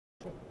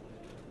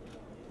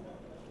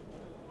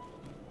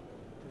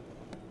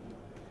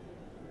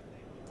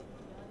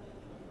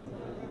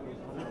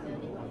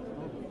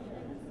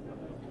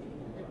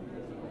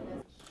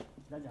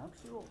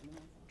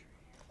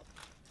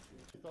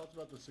Thoughts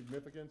about the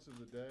significance of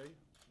the day?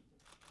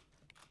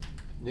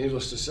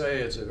 Needless to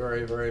say, it's a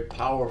very, very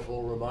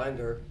powerful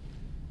reminder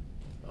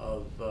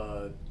of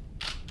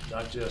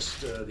not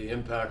just the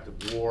impact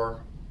of war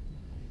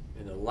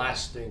in a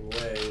lasting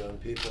way on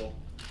people,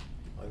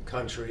 on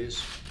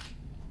countries,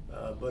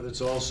 but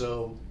it's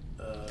also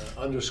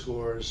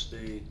underscores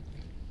the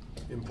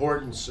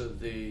importance of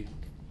the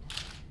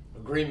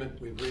agreement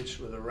we've reached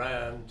with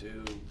Iran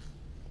to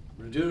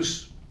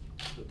reduce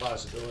the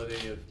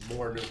possibility of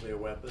more nuclear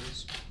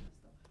weapons.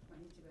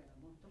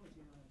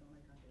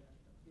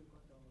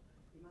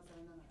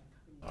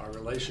 Our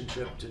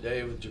relationship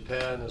today with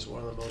Japan is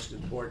one of the most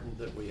important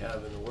that we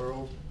have in the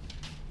world.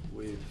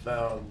 We've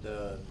found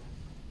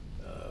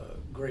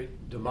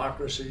great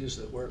democracies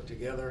that work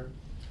together,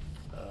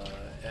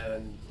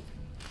 and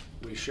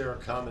we share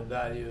common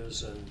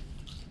values and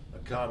a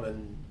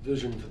common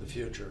vision for the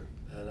future.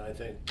 And I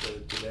think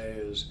today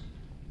is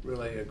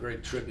really a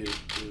great tribute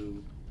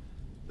to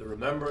the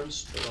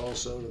remembrance, but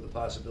also to the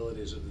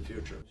possibilities of the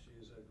future.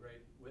 She's a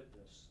great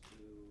witness to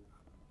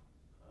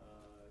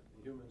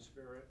the human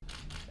spirit.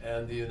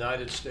 And the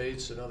United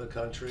States and other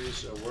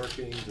countries are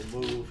working to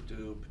move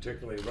to,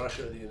 particularly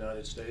Russia, the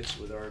United States,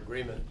 with our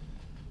agreement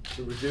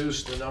to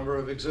reduce the number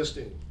of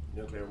existing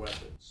nuclear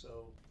weapons.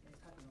 So